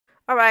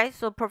All right,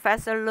 so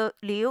Professor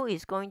Liu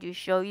is going to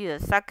show you the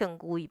second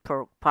GUI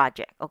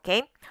project,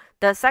 okay?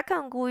 The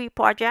second GUI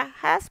project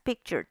has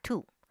picture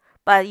too,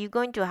 but you're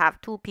going to have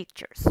two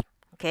pictures,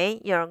 okay?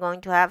 You're going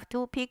to have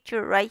two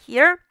pictures right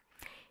here,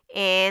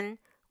 and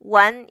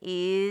one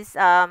is,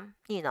 a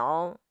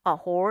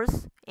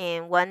horse,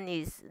 and one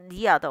is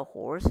the other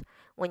horse.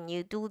 When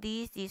you do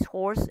this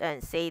horse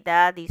and say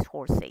that, this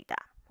horse say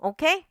that,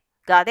 okay?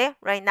 Got it?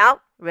 Right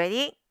now,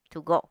 ready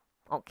to go,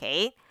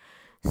 okay?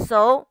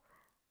 So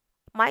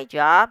my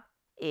job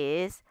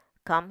is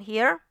come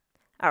here.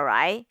 All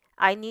right,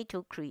 I need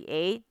to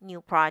create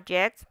new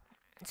projects.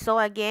 So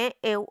again,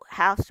 it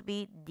has to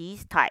be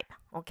this type,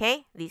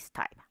 okay? This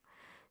type.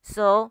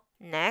 So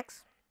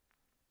next,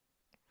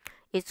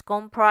 it's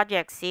called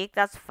project 6.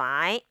 That's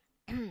fine.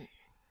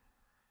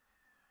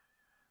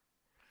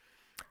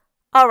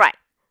 All right,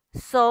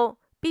 so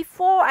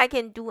before I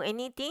can do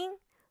anything,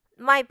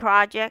 my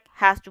project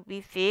has to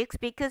be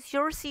fixed because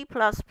your C++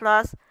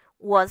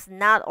 was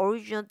not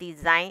original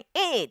design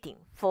anything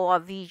for a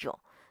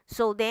visual.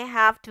 So they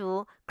have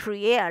to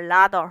create a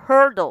lot of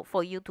hurdle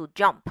for you to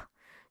jump.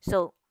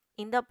 So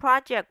in the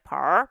project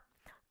part,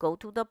 go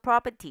to the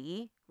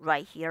property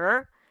right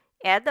here,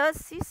 add a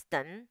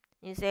system.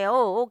 You say,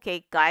 oh,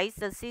 okay, guys,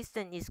 the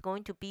system is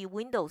going to be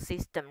Windows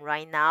system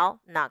right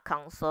now, not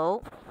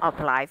console.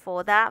 Apply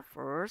for that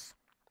first.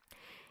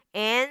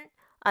 And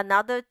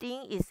another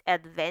thing is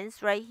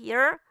advanced right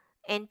here.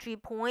 Entry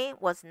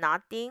point was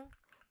nothing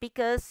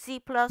because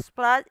C++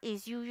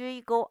 is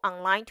usually go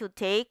online to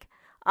take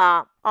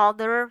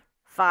other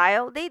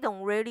file. They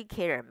don't really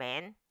care,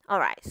 man. All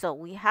right, so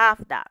we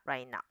have that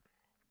right now.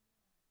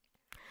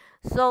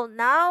 So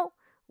now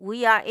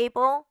we are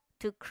able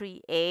to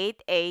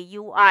create a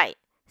UI.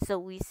 So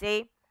we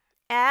say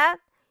add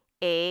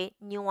a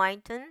new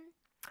item.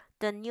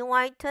 The new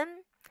item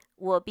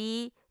will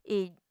be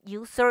a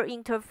user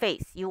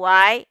interface,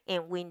 UI,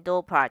 and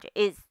window project.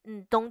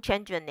 Don't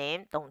change your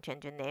name. Don't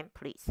change your name,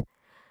 please.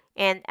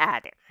 And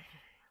add it.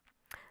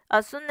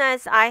 As soon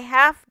as I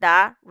have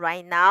that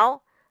right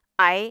now,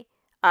 I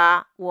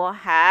will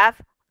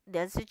have.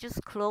 Let's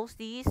just close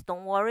these.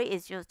 Don't worry.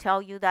 It's just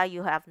tell you that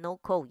you have no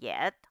code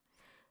yet.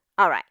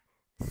 All right.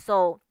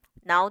 So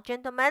now,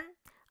 gentlemen,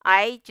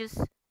 I just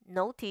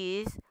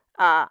noticed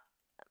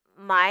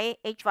my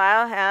H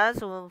file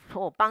has a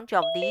bunch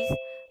of these,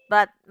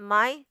 but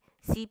my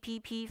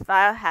CPP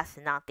file has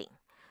nothing.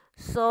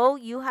 So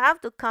you have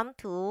to come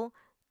to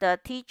the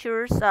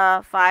teacher's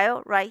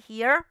file right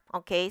here.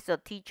 Okay, so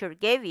teacher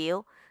gave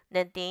you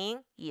the thing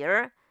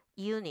here.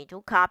 You need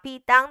to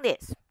copy down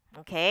this.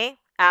 Okay,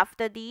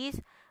 after these,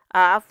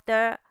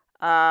 after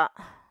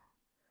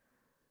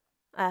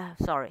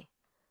sorry.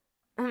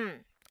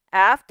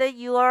 After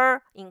you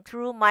are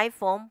include my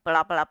phone,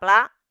 blah blah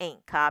blah,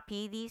 and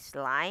copy this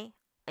line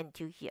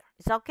until here.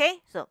 It's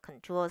okay. So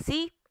Control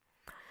C.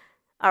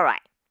 All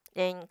right.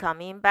 Then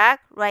coming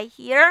back right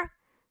here,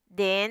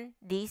 then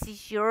this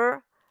is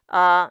your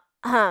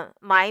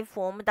my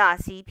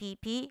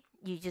form.cpp.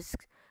 You just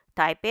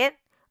type it.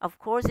 Of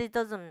course, it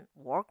doesn't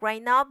work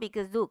right now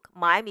because look,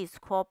 mine is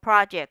called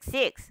Project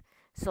 6.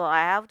 So I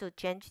have to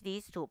change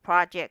this to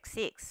Project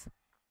 6.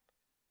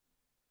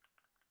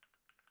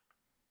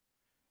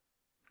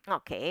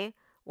 Okay,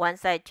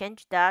 once I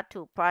change that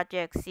to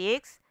Project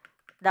 6,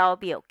 that will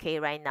be okay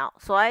right now.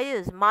 So I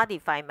just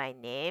modify my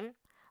name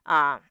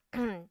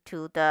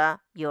to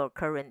your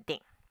current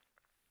thing.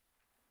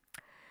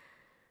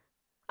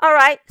 All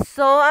right,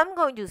 so I'm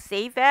going to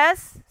save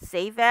as,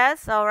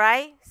 all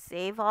right,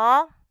 save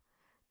all.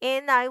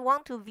 And I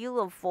want to view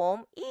a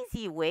form.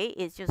 Easy way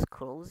is just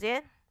close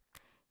it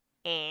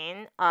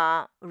and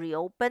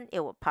reopen.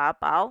 It will pop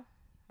out.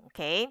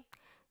 Okay,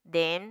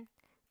 then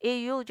it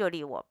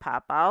usually will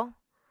pop out.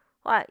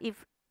 Well,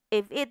 if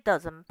it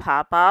doesn't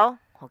pop out,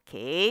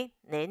 okay,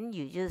 then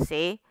you just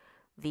say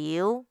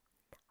view.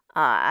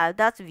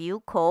 That's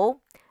view code,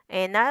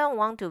 and I don't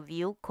want to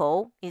view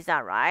code. Is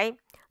that right?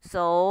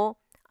 So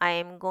I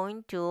am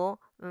going to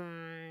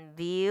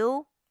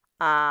view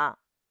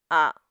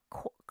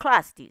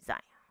class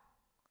design.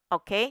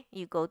 Okay,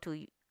 you go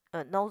to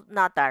no,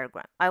 not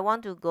diagram. I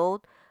want to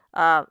go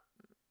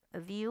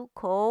view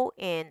code,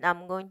 and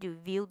I'm going to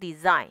view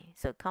design.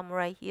 So come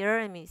right here.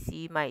 Let me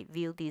see my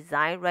view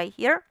design right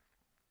here.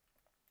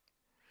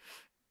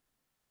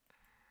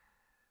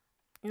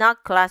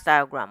 Not class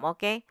diagram,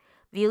 okay?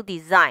 View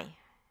design.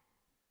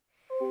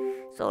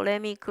 So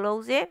let me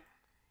close it.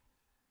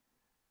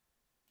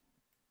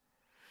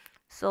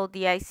 So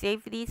did I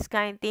save this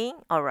kind of thing?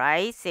 All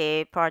right,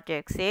 say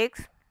Project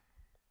 6.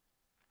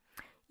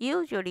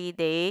 Usually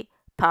they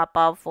pop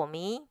up for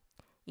me.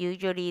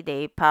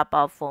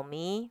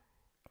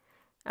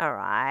 All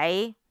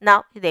right,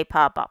 now they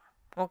pop up.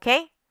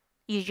 Okay,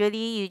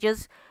 usually you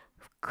just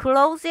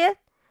close it,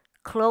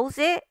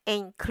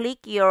 and click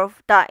your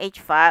 .h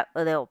file.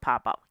 They'll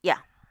pop up. Yeah,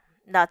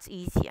 that's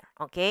easier.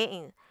 Okay,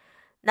 and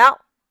now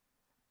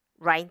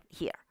right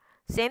here,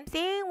 same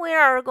thing. We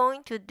are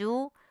going to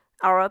do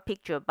our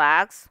picture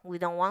box. We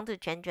don't want to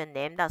change the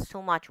name. That's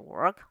too much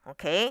work.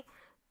 Okay,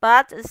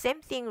 but the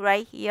same thing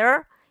right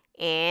here,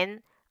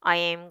 and I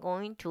am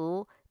going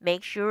to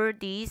make sure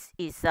this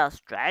is a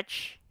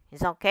stretch.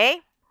 It's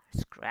okay,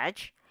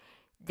 stretch.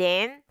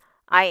 Then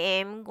I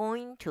am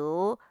going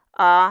to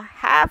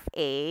have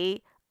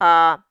a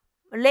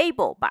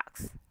label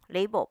box.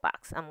 Label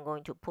box. I'm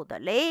going to put the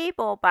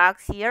label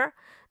box here.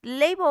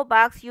 Label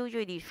box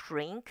usually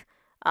shrink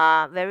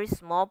very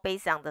small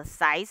based on the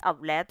size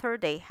of letter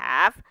they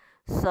have.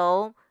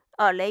 So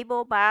a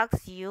label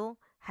box, you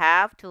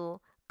have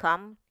to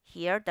come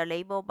here. The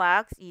label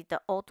box is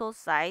the auto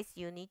size.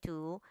 You need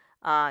to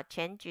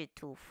change it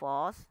to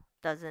false.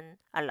 Doesn't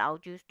allow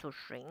you to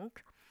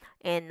shrink.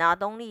 And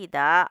not only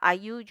that, I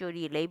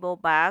usually label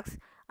box.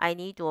 I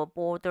need a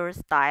border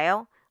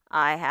style.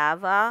 I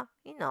have a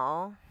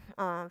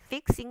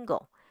fixed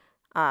single,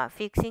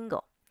 fixed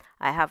single.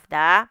 I have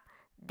that.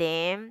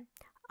 Then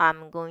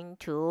I'm going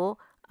to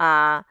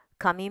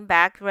coming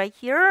back right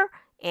here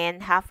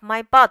and have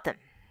my button.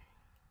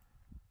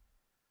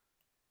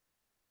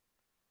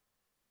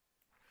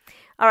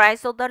 Alright,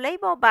 so the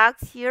label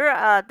box here,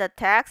 the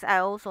text, I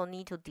also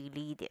need to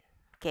delete it.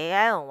 Okay,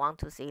 I don't want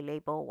to say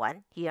label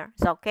 1 here.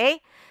 It's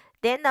okay.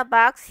 Then the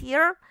box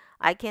here,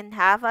 I can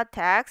have a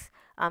text.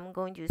 I'm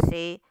going to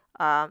say,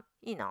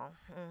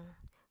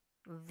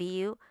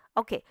 view.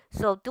 Okay,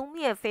 so do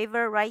me a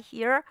favor right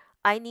here.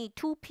 I need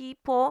 2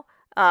 people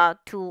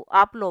to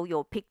upload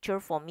your picture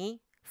for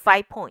me.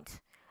 5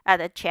 points. At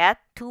the chat,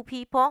 2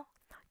 people.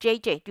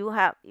 JJ, do you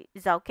have,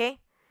 is that okay?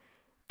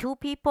 2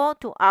 people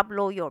to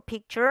upload your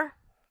picture,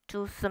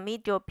 to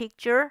submit your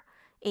picture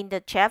in the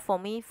chat for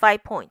me.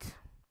 5 points.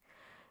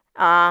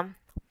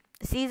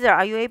 Caesar,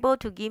 are you able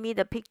to give me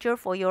the picture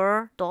for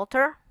your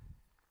daughter,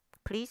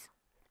 please?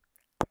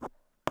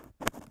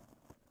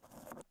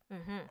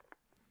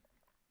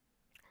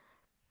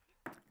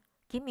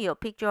 Give me a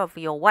picture of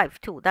your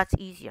wife too. That's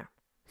easier.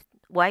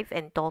 Wife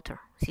and daughter,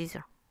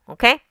 Caesar.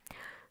 Okay?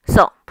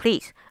 So,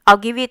 please, I'll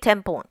give you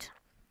 10 points.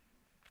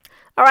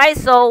 Alright,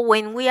 so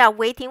when we are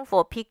waiting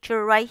for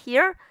picture right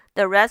here,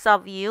 the rest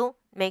of you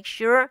make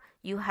sure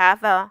you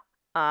have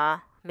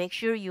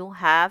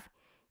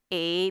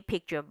a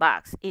picture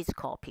box. It's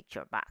called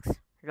picture box,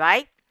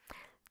 right?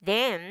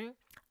 Then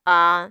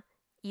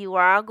you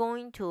are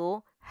going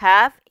to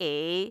have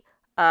a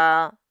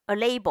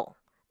label,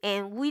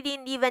 and we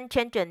didn't even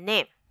change the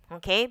name,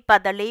 okay?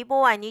 But the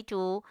label, I need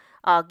to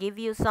give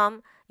you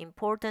some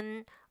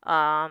important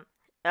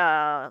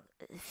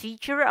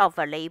feature of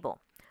a label.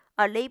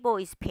 A label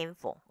is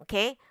painful,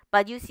 okay?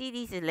 But you see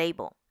this is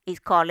label. It's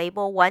called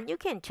label 1. You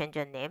can change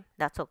the name.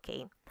 That's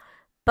okay.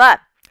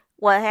 But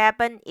what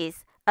happened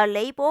is a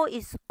label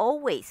is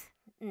always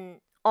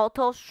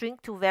auto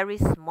shrink to very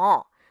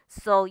small.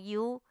 So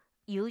you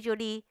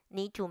usually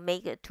need to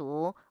make it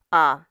to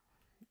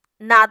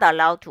not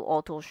allowed to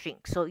auto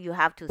shrink. So you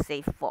have to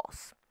say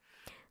false.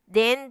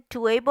 Then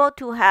to able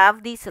to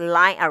have this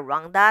line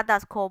around that,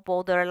 that's called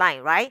border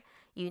line, right?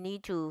 You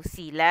need to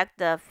select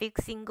the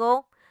fixed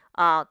single,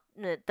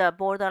 the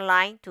border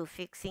line to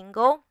fixed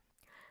single.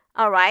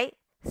 All right.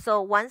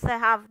 So once I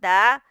have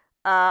that,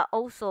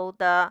 also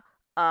the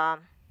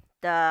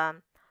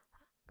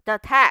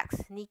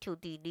text need to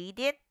delete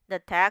it. The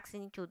text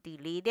need to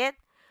delete it.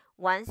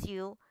 Once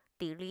you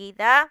delete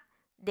that,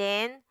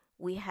 then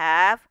we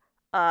have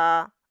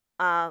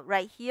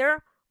right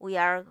here we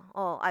are,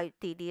 I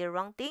did the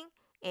wrong thing,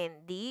 and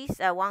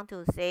this I want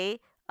to say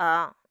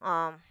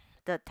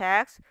the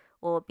text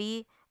will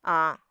be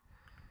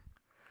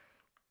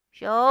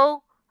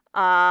show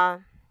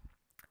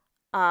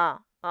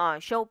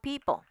show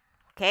people.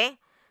 Okay,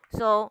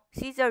 so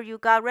Caesar, you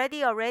got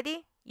ready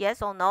already?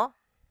 Yes or no?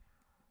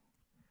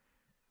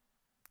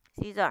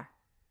 Caesar.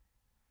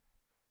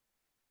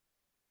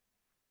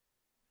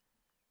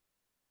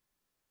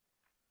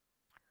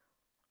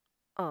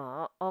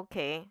 Oh,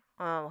 okay.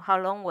 How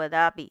long will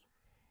that be?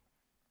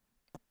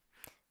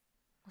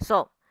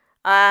 So,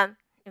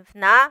 if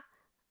not,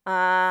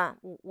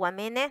 1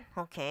 minute.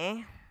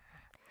 Okay.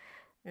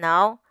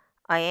 Now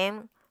I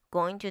am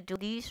going to do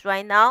this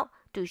right now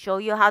to show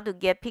you how to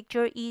get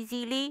picture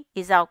easily.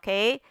 Is that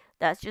okay?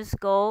 Let's just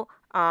go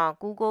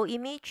Google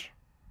image.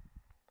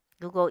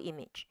 Google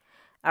image.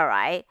 All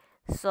right.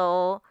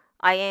 So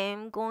I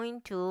am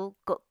going to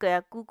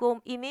get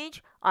Google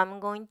image. I'm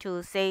going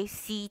to say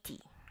city.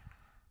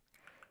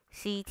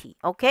 City.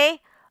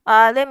 Okay.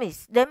 Let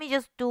me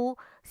just do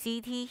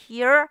city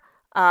here.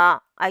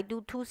 I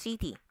do 2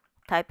 city.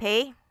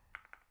 Taipei.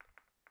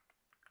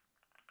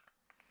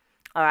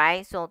 All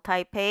right. So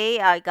Taipei,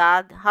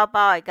 how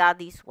about I got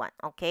this one?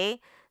 Okay.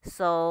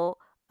 So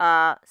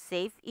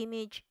save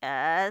image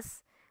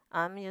as,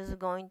 I'm just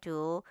going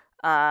to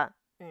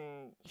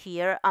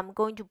here I'm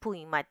going to put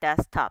in my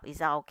desktop. Is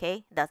that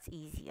okay? That's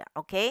easier.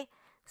 Okay.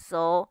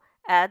 So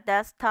at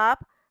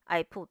desktop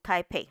I put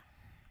Taipei.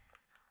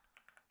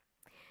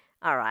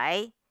 All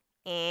right,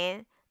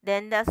 and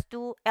then let's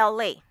do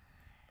LA.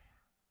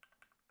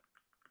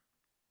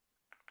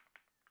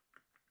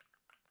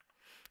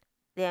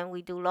 Then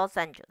we do Los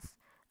Angeles.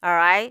 All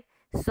right,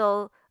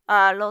 so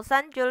Los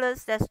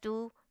Angeles, let's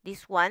do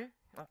this one.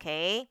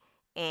 Okay,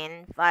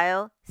 and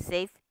file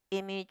save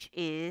image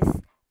is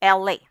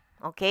LA.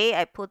 Okay,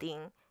 I put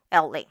in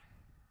LA.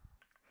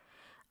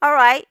 All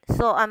right,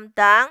 so I'm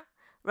done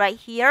right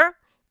here.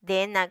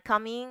 Then I'm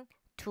coming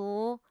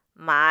to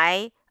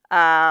my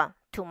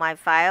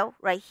file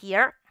right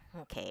here.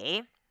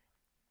 Okay,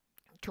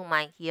 to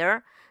my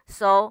here.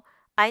 So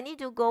I need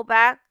to go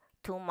back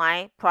to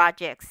my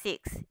project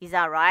 6. Is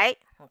that right?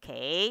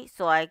 Okay,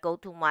 so I go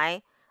to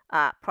my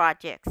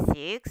project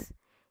 6,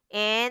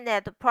 and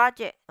at the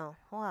project, oh,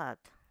 what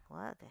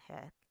the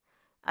heck?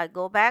 I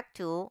go back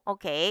to,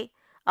 okay,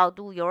 I'll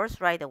do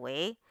yours right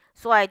away.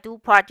 So I do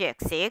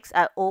project 6.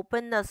 I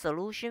open the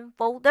solution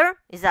folder.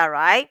 Is that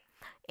right?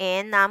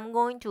 And I'm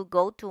going to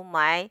go to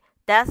my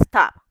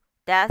desktop.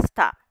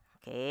 Desktop.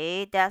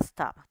 Okay,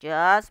 desktop.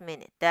 Just a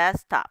minute.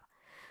 Desktop.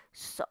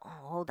 So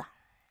hold on.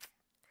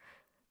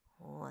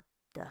 What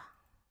the?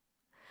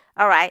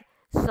 All right.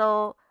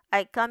 So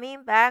I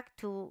coming back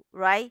to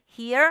right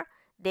here.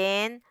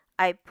 Then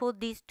I put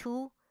these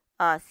two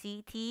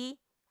CT,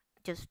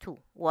 just two,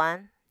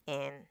 one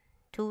and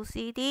two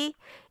CT,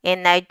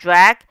 and I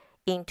drag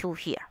into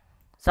here.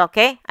 So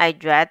okay, I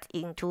drag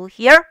into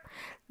here.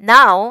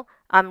 Now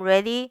I'm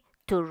ready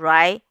to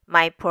write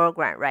my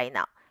program right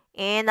now,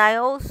 and I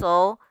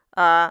also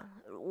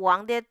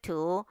wanted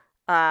to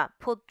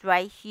put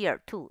right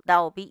here too. That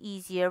will be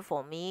easier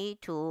for me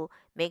to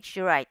make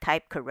sure I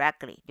type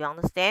correctly. You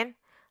understand?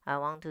 I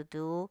want to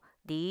do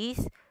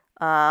this.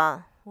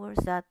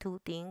 Where's that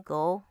two thing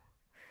go?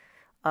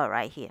 Oh,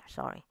 right here.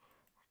 Sorry.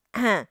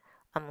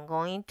 I'm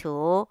going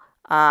to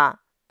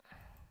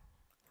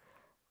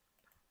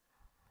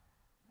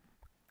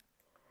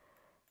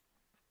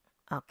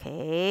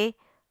okay,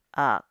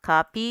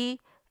 copy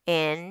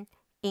and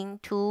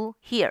into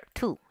here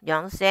too. You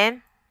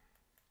understand?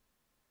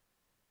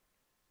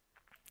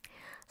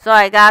 So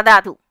I got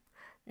that too.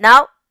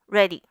 Now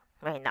ready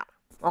right now.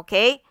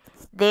 Okay,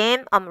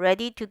 then I'm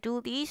ready to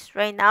do this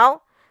right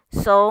now.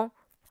 So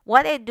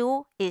what I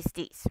do is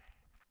this.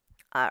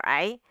 All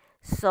right.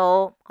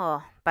 So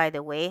by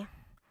the way,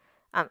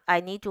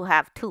 I need to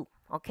have two.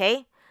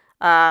 Okay.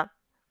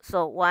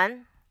 So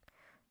one,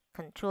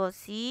 Control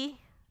C,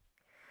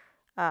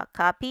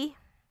 copy,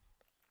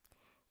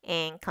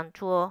 and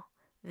Control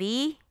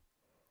V,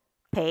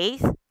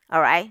 paste.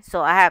 All right.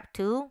 So I have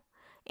two,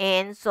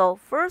 and so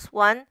first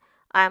one,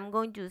 I'm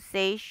going to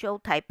say show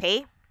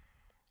Taipei.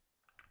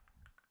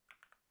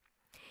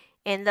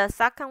 And the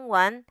second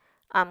one,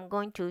 I'm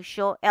going to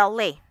show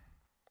LA.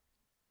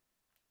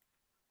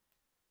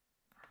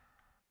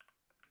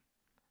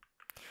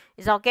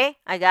 It's okay?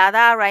 I got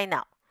that right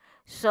now.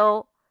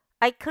 So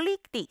I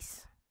click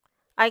this.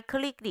 I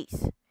click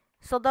this.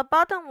 So the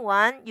bottom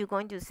one, you're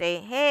going to say,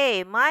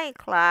 hey, my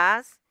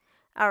class.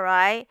 All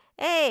right.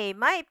 Hey,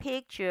 my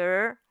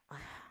picture.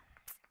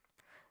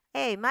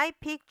 Hey, my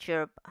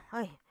picture.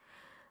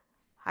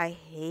 I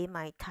hate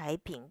my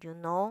typing, you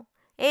know.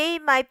 Hey,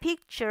 my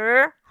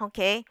picture.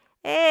 Okay.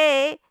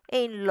 Hey,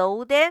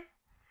 load it.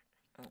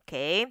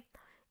 Okay,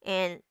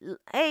 and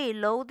hey,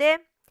 load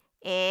it,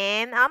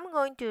 and I'm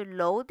going to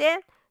load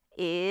it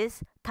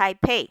is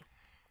Taipei.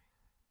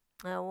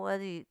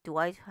 What do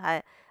I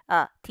have?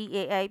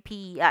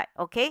 TAIPEI.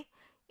 Okay,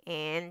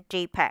 and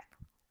JPEG,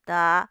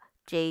 the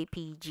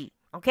JPG.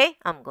 Okay,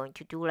 I'm going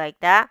to do like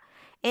that,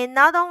 and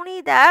not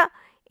only that,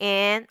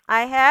 and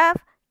I have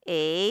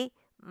a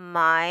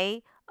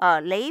my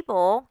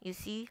label. You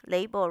see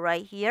label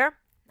right here.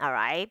 All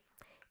right,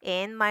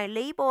 and my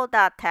label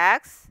dot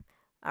text.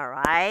 All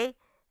right,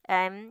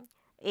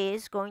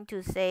 is going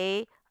to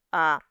say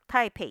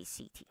Taipei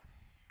City.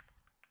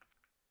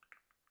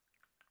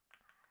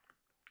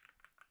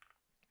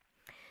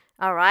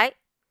 All right,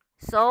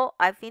 so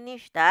I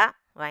finished that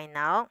right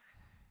now.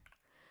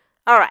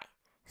 All right,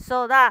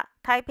 so that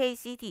Taipei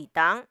City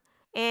done,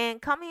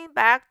 and coming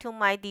back to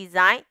my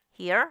design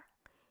here,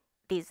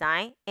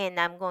 design, and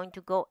I'm going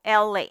to go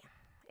LA,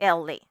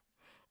 LA,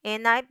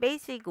 and I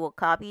basically will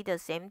copy the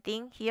same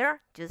thing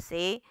here to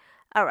say,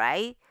 all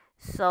right,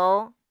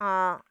 so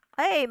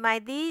hey, my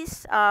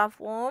this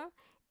form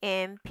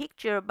and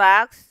picture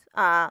box,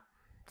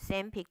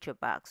 same picture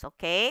box,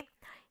 okay,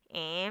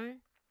 and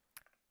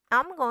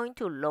I'm going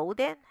to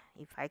load it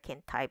if I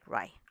can type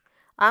right.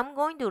 I'm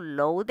going to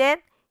load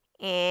it,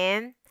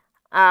 and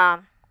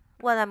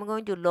what I'm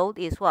going to load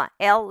is what?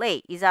 LA.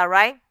 Is that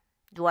right?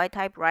 Do I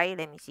type right?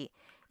 Let me see.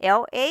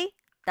 LA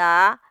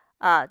the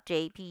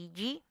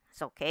JPG.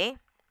 It's okay.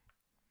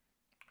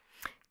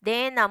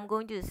 Then I'm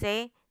going to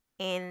say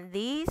in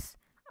this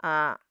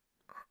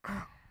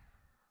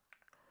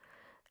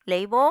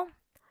label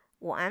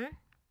one.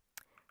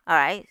 All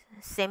right,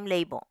 same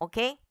label.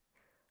 Okay.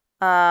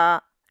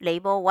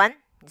 Label one.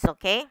 It's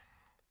okay.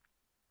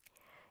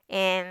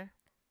 And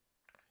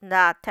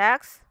the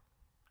text.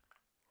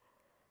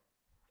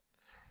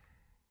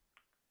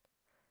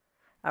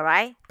 All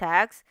right,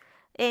 text,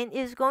 and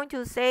it's going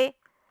to say,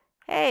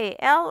 hey,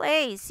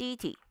 LA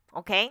City.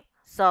 Okay,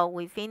 so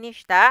we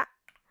finished that.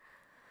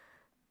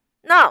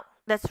 Now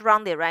let's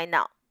run it right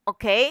now.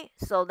 Okay,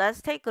 so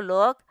let's take a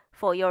look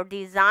for your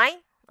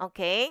design.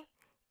 Okay,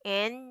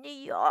 and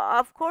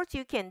of course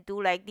you can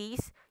do like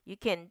this. You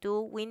can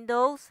do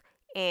Windows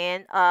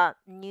and a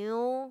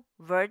new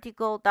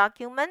vertical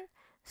document.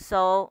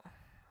 So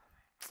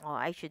oh,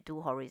 I should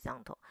do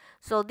horizontal.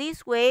 So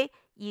this way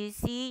you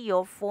see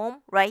your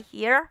form right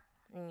here.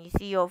 And you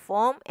see your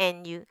form,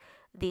 and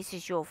this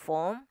is your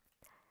form.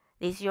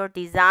 This is your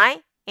design,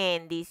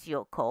 and this is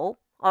your code.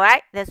 All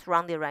right, let's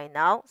run it right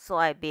now. So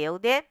I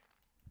build it.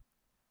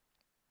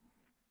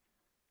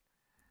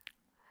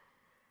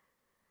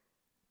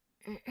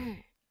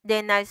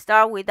 Then I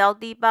start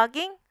without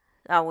debugging.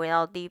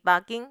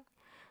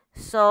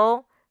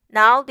 So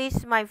now this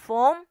is my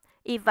form.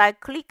 If I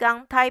click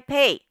on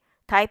Taipei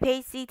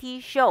City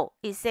show,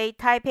 it say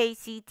Taipei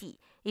City.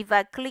 If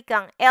I click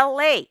on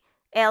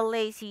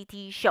LA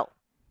City show.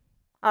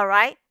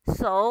 Alright,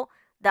 so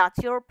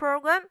that's your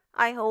program.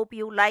 I hope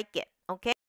you like it. Okay.